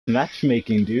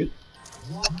matchmaking, dude.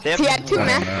 We had two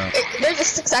masters. There's a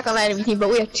 6 on that team, but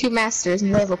we have 2 masters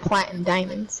and level platinum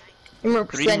diamonds. And we're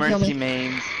 3 Mercy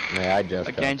mains. Yeah, I just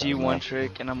a Genji, 1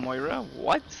 trick, and a Moira.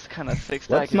 What kind of 6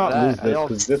 stack Let's is not that? lose this,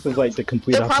 because this is like the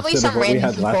complete opposite of what we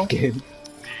had last game.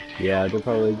 Yeah, they're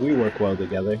probably, we work well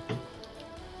together.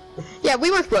 Yeah,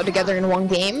 we worked well together in one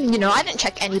game. You know, I didn't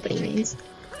check anybody's names.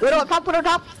 Widow up top, Widow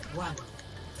top.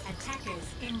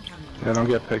 Yeah, don't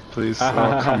get picked, please.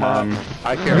 Oh, come on.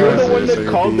 I can't. You're the one that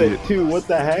called it too. What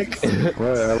the heck?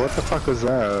 What the fuck was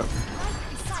that?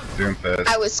 Doomfist.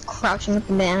 I was crouching up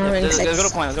and down. Yeah, let's go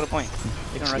to point. Let's go to point.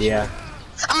 You can rush. Yeah.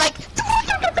 I'm like.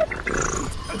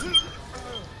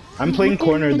 I'm playing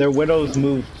corner. Their widow's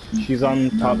moved. She's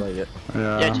on top.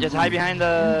 Yeah, just hide behind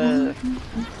the.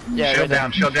 Yeah. Shield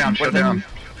down. Shield down. Shield down.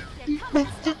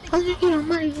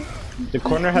 The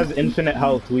corner has infinite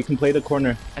health. We can play the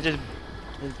corner. I just.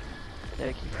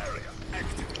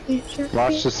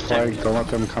 Watch this flank. Don't let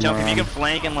them come Jump, around. if you can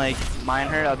flank and like mine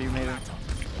her, that'd be amazing.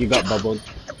 You got bubbled.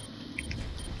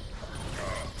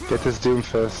 Get this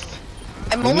Doomfist.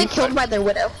 I'm only killed by the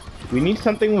Widow. We need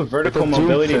something with vertical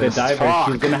mobility to dive her.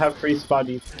 She's gonna have free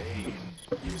spotties.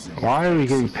 Why are we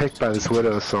getting picked by this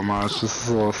Widow so much? This is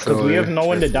a little silly. Because we have no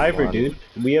one to dive her, dude.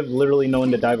 We have literally no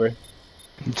one to dive her.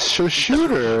 So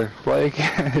shoot her. Like,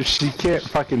 she can't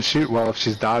fucking shoot well if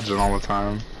she's dodging all the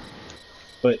time.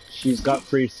 But she's got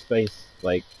free space.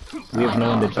 Like, we have no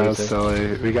one to chase her. That's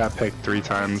silly. We got picked 3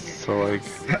 times, so like,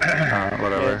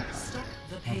 whatever.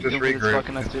 Just regroup.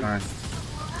 It's fine.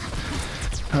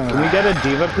 Can we get a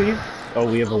diva, please?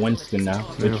 Oh, we have a Winston now,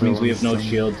 which means we have no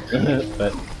shield.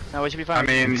 But no, we should be fine. I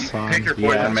mean, pick your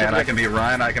poison, man. I can be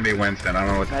Ryan, I can be Winston. I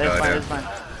don't know what to tell you. It's fine.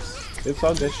 It's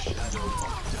all good.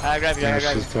 I grab you. I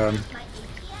grab you. She's done.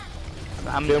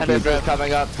 I'm Doomfist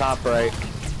coming up top right.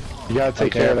 You gotta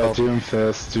take care of that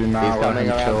Doomfist. Do not let him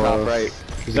kill us. Top right.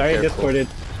 He's already discorded.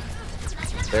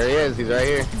 There he is. He's right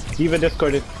here. Diva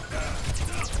discorded.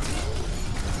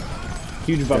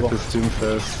 Huge bubble. Get this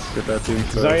Doomfist. Get that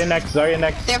Doomfist. Zarya next. Zarya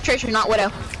next. They have Tracer, not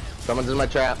Widow. Someone's in my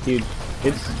trap. Dude,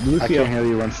 it's Lucio. I can't hear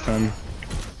you, Winston.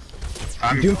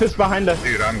 Doomfist behind us.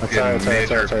 Dude, I'm getting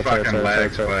major fucking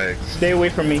lag spikes. Stay away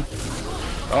from me.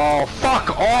 Oh, fuck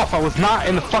off! I was not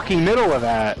in the fucking middle of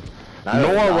that.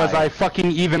 Nor was I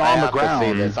fucking even on the ground. I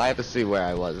have to see this. I have to see where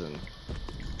I was in.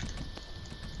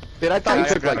 Dude, I thought you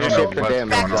took like shit for damage.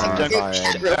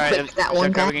 That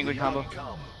one guy. Good combo.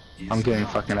 I'm getting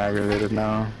fucking aggravated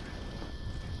now.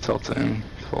 Tilting.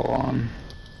 Full on.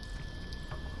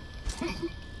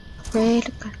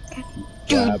 Dude,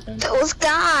 those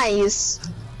guys!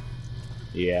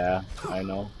 Yeah, I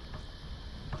know.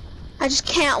 I just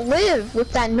can't live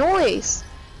with that noise.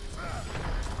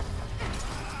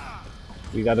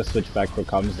 We gotta switch back for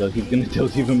comms though. He's gonna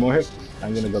tilt even more.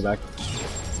 I'm gonna go back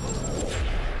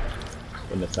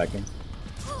in a second.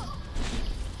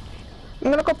 I'm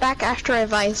gonna go back after I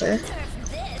visor.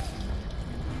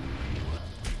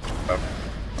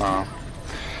 Oh.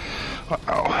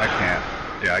 Uh-oh. I can't.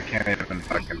 Yeah, I can't even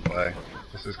fucking play.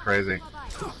 This is crazy.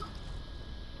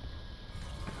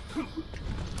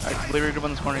 Alright, completely regroup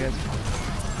on this corner, guys.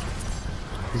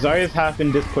 Zarya's half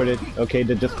been discorded. Okay,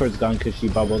 the discord's gone because she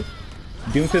bubbled.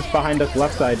 Doomfist behind us,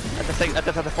 left side. At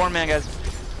the 4-man, guys.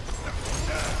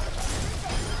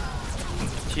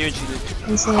 Huge.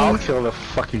 I'll kill the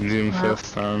fucking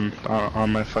Doomfist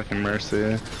on my fucking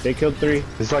Mercy. They killed 3.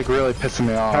 He's like really pissing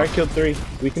me off. Power killed 3.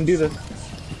 We can do this.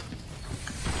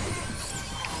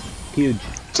 Huge.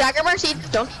 Jagger Mercy,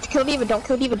 don't kill Diva, don't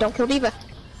kill Diva, don't kill Diva.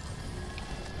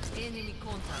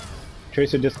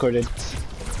 Tracer discorded.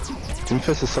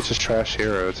 Doomfist is such a trash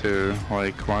hero too.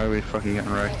 Like, why are we fucking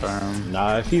getting wrecked by him?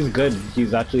 Nah, if he's good,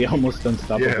 he's actually almost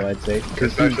unstoppable, I'd say.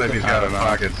 Especially if he's got a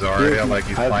pocket Zarya like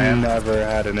he's playing. I've never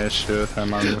had an issue with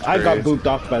him on this. I got booped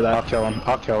off by that. I'll kill him.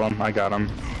 I'll kill him. I got him.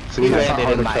 So he landed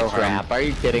in my trap. Are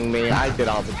you kidding me? I did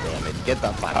all the damage. Get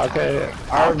the fuck out. Okay,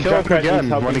 I'll kill him again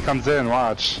when he comes in.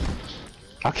 Watch.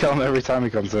 I'll kill him every time he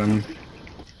comes in.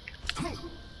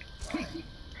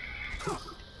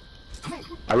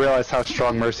 I realized how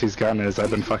strong Mercy's gun is.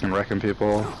 I've been fucking wrecking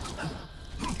people.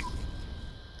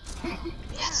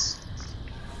 Yes.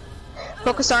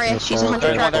 Focus Zarya, she's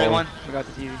 100 track. 31. Forgot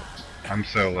the TV. I'm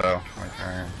so low.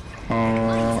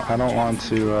 I don't want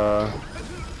to,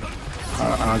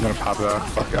 I'm gonna pop it out.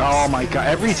 Fuck it. Oh my god,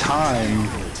 every time.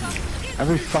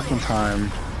 Every fucking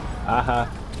time. Oh,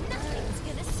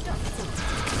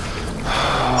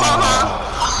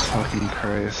 fucking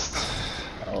Christ.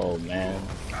 Oh man.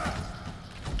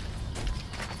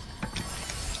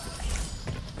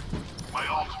 My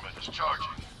ultimate is charging.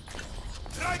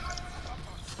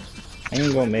 I'm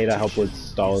gonna go May to help with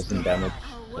stalls and damage.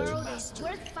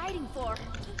 fighting for?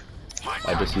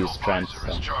 I just used Trent.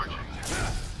 So. Charging.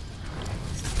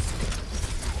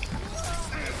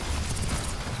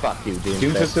 Fuck you, Doomfist.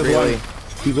 Doomfist is Really? one.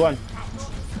 He's one.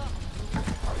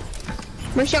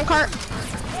 Mercy on cart.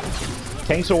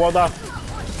 Tanks are walled off.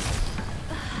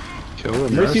 Kill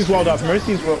him. Mercy's walled off.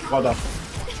 Mercy's walled off.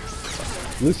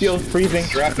 Lucio's freezing.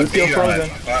 Drop the Lucio beat on frozen. it.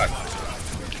 Fuck.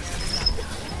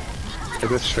 Get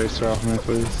this tracer off me,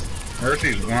 please.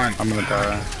 Mercy's one. I'm gonna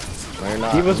die. We're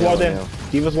not. Diva's walled in. no.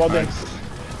 Diva's walled in.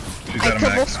 She's I out of kill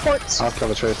both max. sports. I'll kill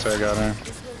the tracer, I got her.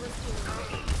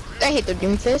 I hate the I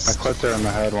Doomfist. clipped her in the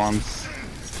head once.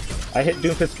 I hit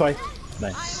Doomfist twice.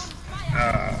 Nice.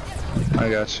 I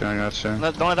got you, I got you. Don't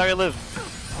let Daria live.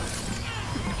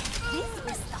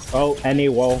 Oh, any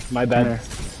wall. My bad.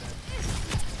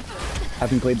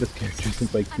 Haven't played this character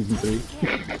since like season 3.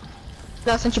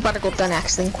 No, since you brought a gold done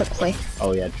accident quickly.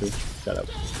 Oh yeah, true. Shut up.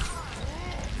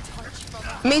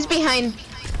 May's behind.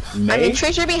 May? I mean,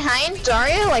 Tracer behind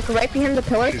Zarya, like right behind the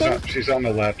pillar thing. She's on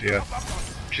the left, yeah.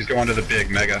 She's going to the big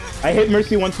mega. I hit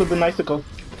Mercy once with an icicle.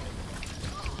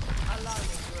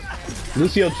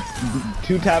 Lucio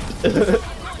 2-tapped.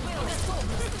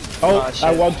 Oh, shit.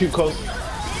 I walled too close.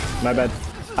 My bad.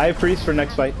 I have freeze for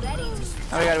next fight.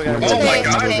 Oh, we got it. Oh my It's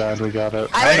god. okay. We got it.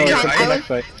 I No, was it's behind. for I next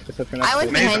was. fight. It's for next I was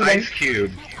fight. May's behind them. ice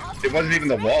cube. It wasn't even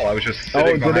the wall. I was just Oh,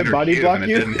 sitting did behind it her body cube block and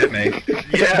you? it didn't hit me.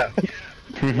 Yeah.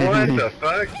 What the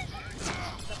fuck?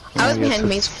 I was behind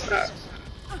Maze.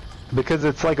 Because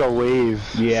it's like a wave.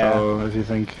 Yeah. So if you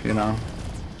think, you know.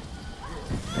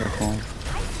 Careful.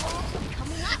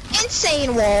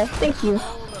 Insane wall. Thank you.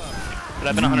 But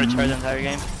I've been 100 charge the entire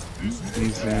game.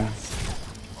 Easy.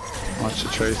 Watch the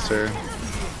tracer.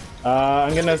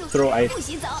 I'm gonna throw ice. 不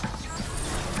洗澡。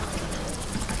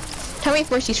 Tell me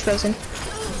if Mercy's frozen.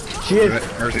 She is.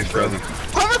 Mercy's frozen.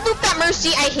 Whoever booped that Mercy,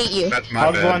 I hate you. That's my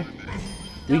How's bad. one?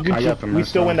 We I could. got the We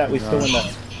still Mercy. win that. We still win that. I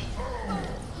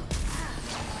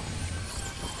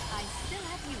still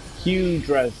have you. Huge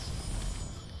res.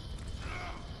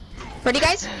 Ready,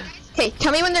 guys? Okay,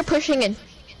 tell me when they're pushing in.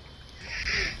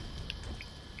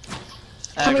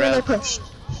 Tell me when they're pushed.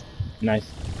 Nice.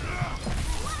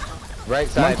 Right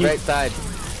side, Monkey. right side.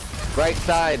 Right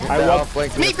side. I They're walk- all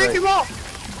flanking May, this break way. your wall.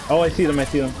 Oh, I see them. I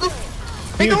see them. Break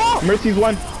Huge. the wall. Mercy's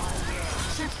one.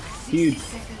 Huge.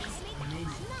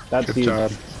 That's Good huge.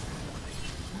 job.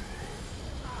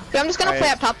 Okay, I'm just gonna play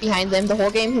up top behind them the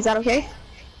whole game. Is that okay?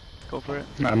 Go for it.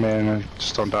 I mean,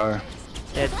 just don't die.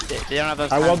 Yeah, they don't have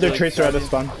those. I time walled to, their like, tracer out of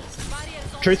stop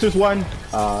spawn. Tracer's one.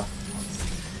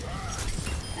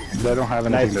 They don't have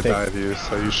anything Nice to pick. dive you,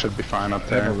 so you should be fine up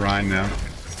They have a there. Rhine now.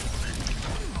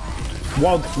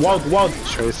 Walled.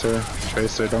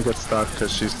 Tracer, don't get stuck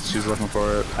because she's looking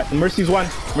for it. Mercy's one.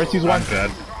 Mercy's one. I'm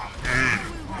dead.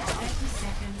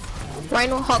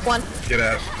 Rhino, Hawk one. Get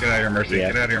out of here, Mercy. Yeah.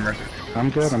 Get out of here, Mercy. I'm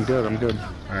good.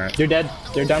 Alright. They're dead.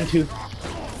 They're down 2.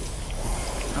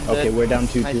 I'm Okay, dead. we're down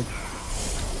 2 Nice. too.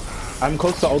 I'm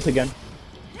close to ult again.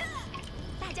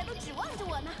 大家都指望着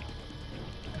我呢。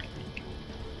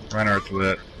 Reinhardt's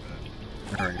lit.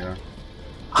 There we go.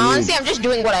 Honestly, I'm just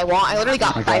doing what I want. I literally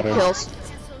got I 5 got it. kills. Just a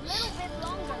little bit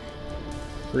longer.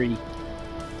 3.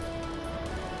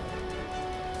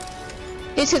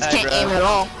 These kids Hey, can't bro. aim at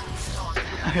all.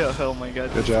 Oh my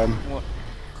god. Good job.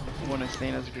 One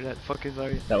insane as that. Fuck is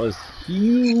Zarya. That was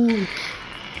huge.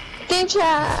 Game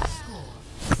chat.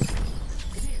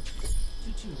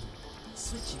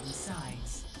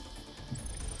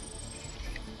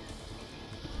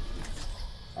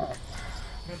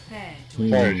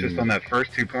 Sorry, it's just on that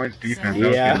first 2 points defense. I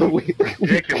was Yeah, getting we-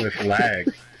 ridiculous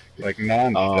lag. Like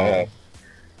non-stop.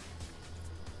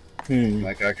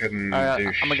 Like I couldn't Alright, do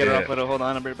I'm shit. gonna get her off Widow. Hold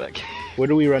on, I'll be right back. What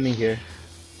are we running here?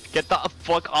 Get the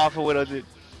fuck off of Widow, dude.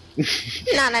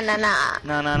 Nah.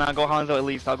 Nah. Go Hanzo at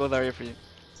least. I'll go Zarya for you.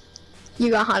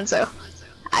 You got Hanzo.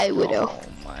 I Widow. Oh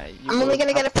my. You I'm only go-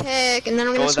 gonna get a pick, and then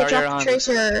I'm Go gonna switch Zarya off or to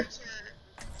Tracer.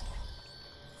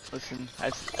 Listen,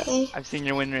 Okay. I've seen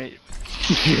your win rate.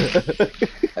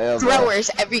 Throwers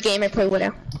every game I play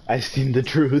Widow. I've seen the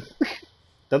truth.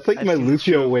 That's like my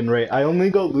Lucio win rate. I only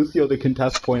go Lucio to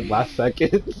contest point last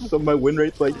second, so my win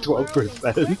rate's like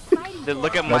 12%. Dude,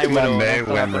 look at my That's my Widow. May That's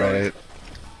the win last one. rate.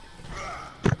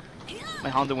 My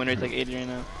Hanzo win rate's like 80 right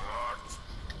now.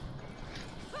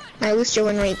 My Lucio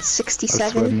win rate's Let's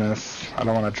 67. win this. I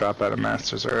don't want to drop out of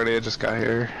Masters already. I just got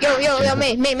here. Yo,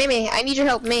 May, I need your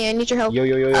help, May, I need your help. Yo.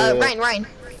 Ryan.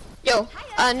 Yo,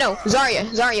 no,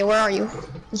 Zarya, where are you?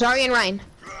 Zarya and Ryan.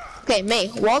 Okay, May,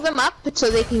 wall them up so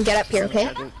they can get up here, okay?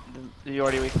 You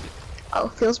already wasted. Oh,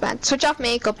 feels bad. Switch off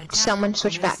May, go someone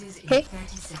switch back, okay?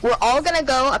 we're all gonna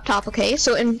go up top, okay?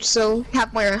 So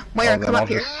have Moira. Moira, Then come I'll up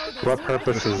here. just What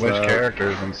purpose is switch that?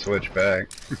 characters and switch back.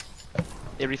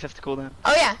 It resets the cooldown.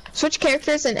 Oh yeah, switch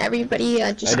characters and everybody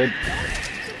just. I did.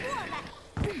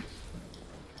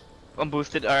 I'm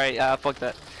boosted. Alright, fuck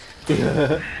that.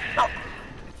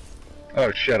 Oh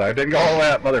shit, I didn't go all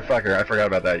that, motherfucker. I forgot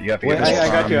about that. You have to Wait, get this I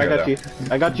got on. you, I got you.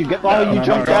 I got you. Get. Oh, you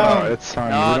jumped down. It's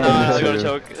fine. No, you no, don't I need gotta to.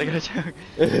 choke. I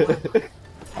gotta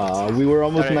choke. We were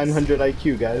almost Alright. 900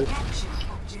 IQ, guys.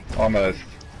 Almost.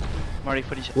 Marty,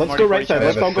 footy. Let's Marty, go right footy side. shot.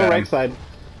 Let's all go right side.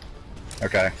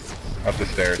 Okay. Up the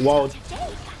stairs. Walled.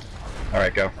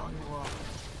 Alright, go.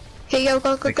 Okay, yo,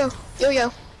 go.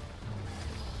 Yo.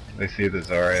 They see the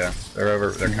Zarya. They're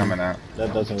over. They're coming out.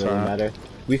 That doesn't really alright. matter.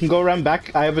 We can go around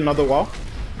back. I have another wall.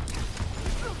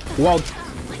 Walled.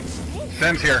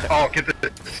 Sim's here. Oh, get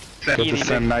the Sim. Get the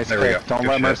Sim, nice There we pick. go. Don't Good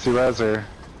let shit. Mercy res her.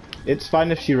 It's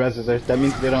fine if she reses her. That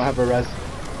means they don't have a res.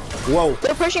 Whoa.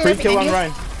 They're pushing Free right kill on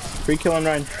behind Ryan. Free kill on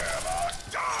Ryan.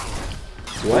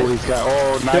 Oh, he's got.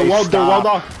 Oh, nice. They're walled. They're walled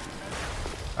stop.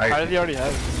 off. How did he already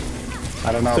have?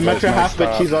 I don't know. Symmetra nice half, but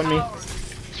stop. she's on me.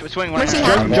 Swing one. Mercy Yeah,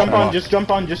 half. Jump on. Just jump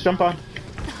on. Just jump on.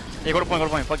 go to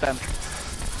point. Fuck them.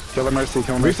 Kill the Mercy.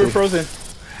 Kill Mercy. Reaper frozen.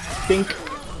 Think.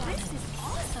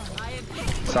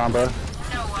 Samba.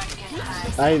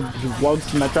 I walled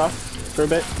Symmetra for a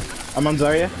bit. I'm on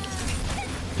Zarya.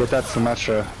 Get that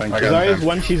Symmetra. Thank I you. got Zarya's him.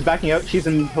 one. She's backing out. She's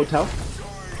in hotel.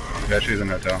 Yeah, she's in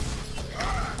hotel.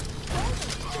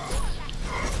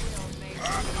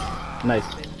 Nice.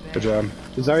 Good job.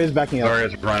 Zarya's backing out.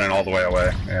 Zarya's running all the way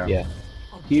away. Yeah. Yeah.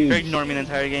 They're Huge. ignoring me the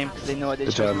entire game because they know what they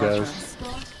Good should job, do. guys.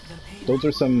 Those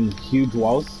are some huge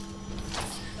walls.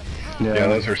 Yeah,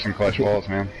 those are some clutch walls,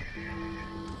 man.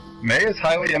 May is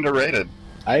highly underrated.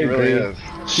 I She agree. really is.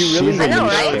 She really I know,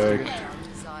 is. right?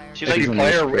 She's If like, you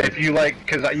play her, if you like,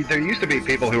 because there used to be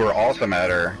people who were awesome at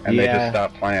her, and they Yeah. just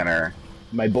stopped playing her.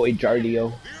 My boy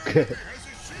Jardio.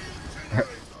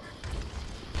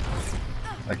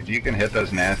 Like, if you can hit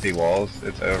those nasty walls,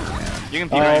 it's over, man. you can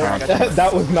beat Ryan.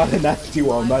 that was not a nasty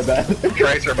wall, my bad.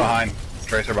 Tracer behind.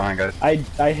 Tracer behind, guys. I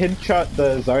headshot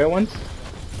the Zarya once.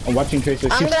 I'm watching Tracer.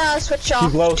 I'm gonna switch off.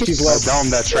 she's low, to she's low. I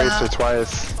domed that Tracer uh,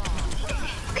 twice.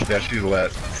 Yeah, she's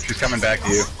lit. She's coming back to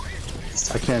you.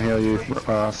 I can't heal you.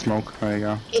 Smoke. There you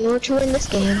go. In order to win this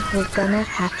game, we're gonna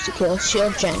have to kill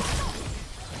Shield Gen.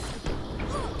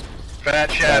 Fat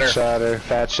shatter.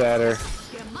 Fat shatter.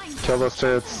 Kill those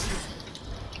turrets.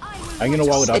 I'm gonna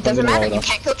wall it up. It doesn't I'm gonna matter. wall You it up.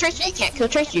 can't kill Tracer. You can't kill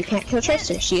Tracer. You can't kill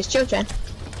Tracer. She is Shield Gen.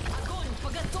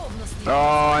 Oh,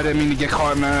 I didn't mean to get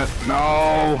caught in that.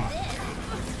 No.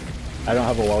 I don't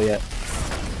have a wall yet.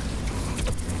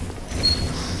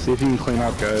 See if you can clean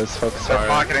up, guys. Focus They're hard.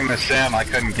 pocketing the Sim. I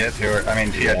couldn't get to her. I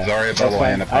mean, she had Zarya That's bubble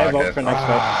fine. in the I have ult pocket. for next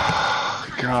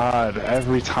fight. God,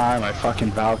 every time I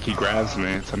fucking Valky grabs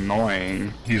me, it's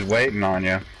annoying. He's waiting on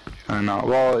you. I know.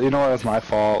 Well, you know what? It was my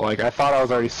fault. Like, I thought I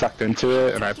was already sucked into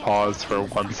it, and I paused for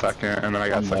 1 second, and then I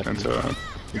got sucked into it.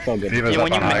 It's all good. Diva's Yeah,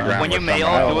 up on high ground when you with mail,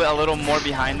 someone do it else. a little more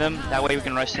behind them. That way we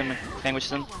can rush them and sandwich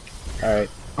them. Alright.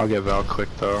 I'll get Val quick,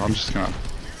 though. I'm just gonna...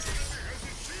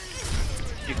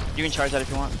 You can charge that if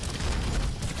you want.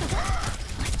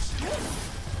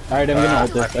 Alright, I'm gonna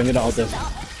ult this. I'm gonna ult this.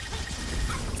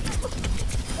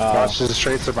 Watch, there's a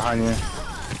Tracer behind you.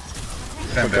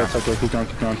 Sim Okay, down. it's okay. Keep going,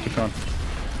 keep going, keep going.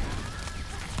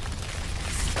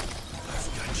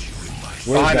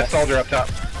 Where is Behind the that? soldier up top.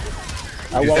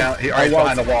 I He's walled. down. He's I walled.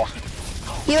 behind the wall.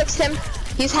 He looks him.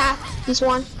 He's half. He's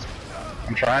one.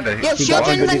 I'm trying to. Yo, He Shield got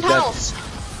Gen's under in his desk. tunnels.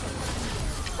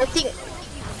 I think.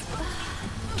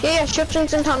 Yeah, Shield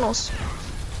Gen's in tunnels.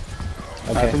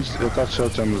 I Okay. thought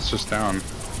Shilton was just down.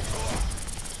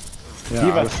 Yeah,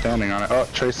 Diva. I was standing on it. Oh,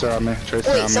 Tracer on me.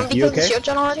 Tracer Wait, on me. somebody You killed the okay? Shield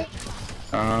Gen already?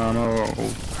 No.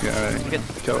 Yeah,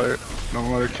 kill her.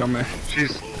 Don't let her kill me.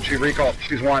 She recalled.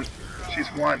 She's one. She's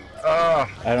one. Ah.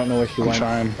 I don't know where she I'm went.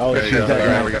 trying. Oh, there she's you go. dead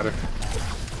Alright, now. we got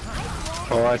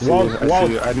her. Oh, I see Walled. you. I Walled.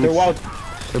 see you. I need They're walled.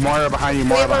 The Moira behind you. We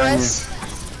Moira have a behind res.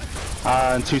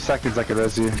 you. In 2 seconds I could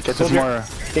res you. Get this Soldier. Moira.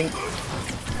 Think.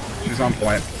 She's on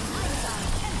point.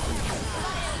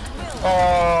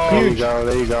 There you Huge. go.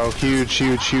 There you go. Huge,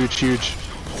 huge, huge, huge.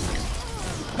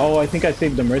 Oh, I think I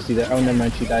saved the Mercy there. Oh, never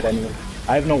mind. She died anyway.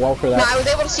 I have no wall for No, that. I was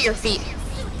able to see your feet.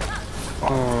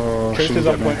 Oh, she Tracer's didn't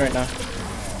on get point me. right now.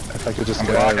 If I could just I'm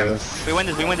get out of blocking. this. We win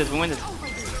this. We win this. We win this.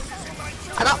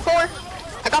 I got 4.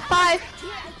 I got 5.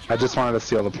 I just wanted to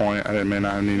steal the point. I didn't mean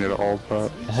I needed to hold,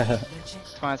 but...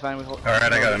 It's fine. It's fine. We hold.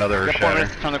 Alright, I got another Got 4 shatter.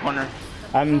 minutes from the corner.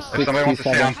 I'm If somebody wants to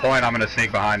stay on 67. point, I'm gonna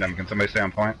sneak behind them. Can somebody stay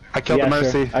on point? I killed Yeah, the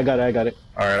Mercy. sure. I got it. I got it.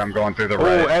 Alright, I'm going through the Oh,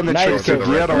 right. and the Nice Tracer. kills.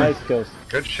 the The other Nice one. kills.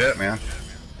 Good shit, man.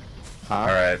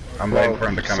 Alright, I'm waiting for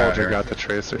him to come out Soldier here. got the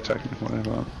tracer technically,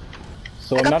 but...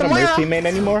 So I I'm got not the a Moira. Mercy main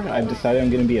anymore. I've decided I'm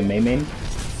gonna be a Mei main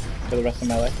for the rest of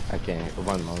my life. Okay,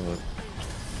 one moment.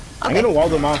 I'm gonna wall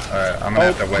them off. Alright, I'm gonna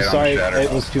have to wait sorry, on the shatter.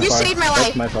 it was too You far. saved my That's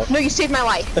life. my fault. No, you saved my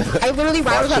life. I literally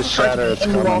ran Watch without the shatter, charging it's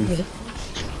and you walled coming. me.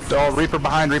 Oh, Reaper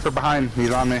behind,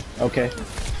 he's on me. Okay.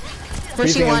 Mercy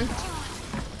Freezing one. him.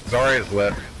 Zarya's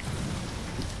lit.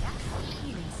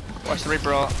 Watch the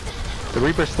Reaper ult. The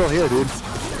Reaper's still here, dude.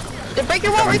 The break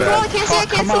your wall, break your wall. I can't see, I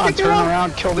can't Come see, on, break your turn wall.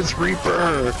 around, kill this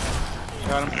Reaper.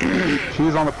 Got him. He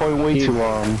was on the point way too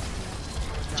long.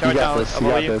 Charge You got down this, you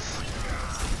above got you. this.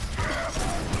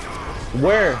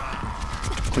 Where?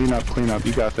 Clean up,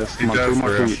 you got this. He Come on, does 3 more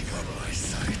for him.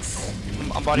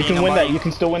 feet. I'm You bodying, can I'm win that. bodying. You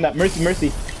can still win that. Mercy,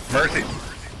 mercy. Mercy.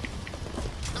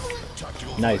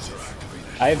 Nice.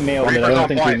 I have Mayo, but I Reaper's don't on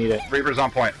think we point. need it. Reaper's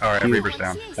on point. Alright, Reaper's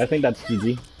down. I think that's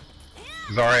GG.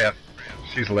 Zarya.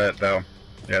 She's lit though.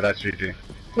 Yeah, that's GG.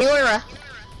 Moira.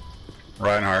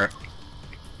 Reinhardt.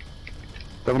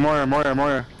 Double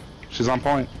Moira. She's on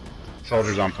point.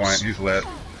 Soldier's on point. He's lit.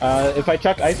 If I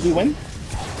chuck ice, we win?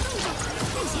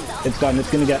 It's gone.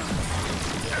 It's gonna get...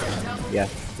 Yeah,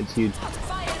 it's huge.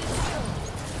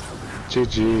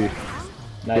 GG.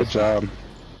 Nice. Good job.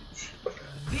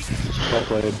 Well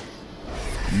played.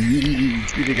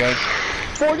 GG guys.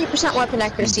 40% weapon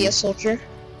accuracy as soldier.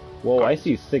 Whoa, I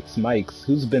see 6 mics.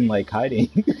 Who's been, like, hiding?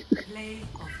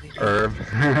 Herb.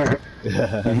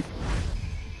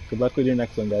 Good luck with your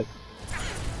next one, guys.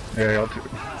 Yeah, I'll do.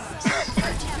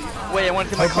 Wait, I want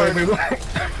to get my card.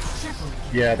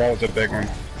 Yeah, that was a big one.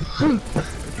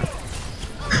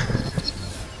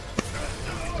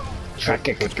 Track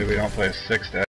it. We don't play a 6 day.